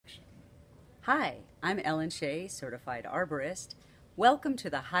Hi, I'm Ellyn Shea, Certified Arborist. Welcome to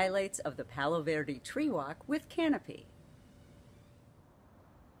the highlights of the Palo Verde Tree Walk with Canopy.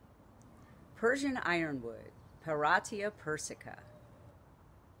 Persian Ironwood, Paratia persica.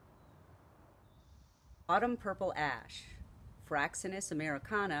 Autumn Purple Ash, Fraxinus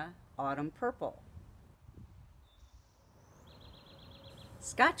americana, Autumn Purple.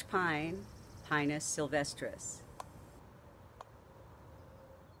 Scotch Pine, Pinus sylvestris.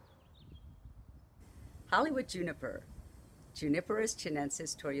 Hollywood Juniper, Juniperus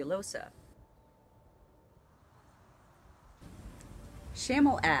chinensis tortuosa.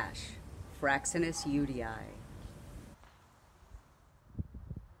 Chamel Ash, Fraxinus udii.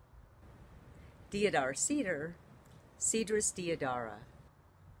 Deodar Cedar, Cedrus deodara.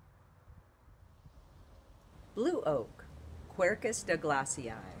 Blue Oak, Quercus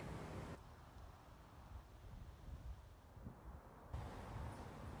douglasii.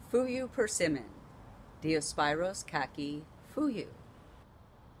 Fuyu persimmon, Diospyros kaki fuyu.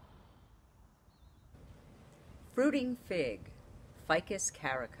 Fruiting Fig, Ficus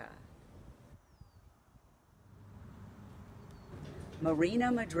carica.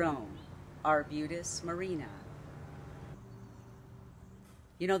 Marina madrone, Arbutus marina.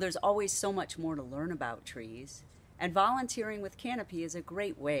 You know, there's always so much more to learn about trees, and volunteering with Canopy is a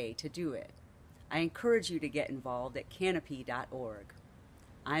great way to do it. I encourage you to get involved at canopy.org.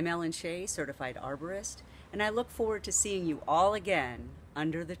 I'm Ellyn Shea, Certified Arborist, and I look forward to seeing you all again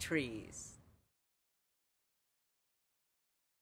under the trees.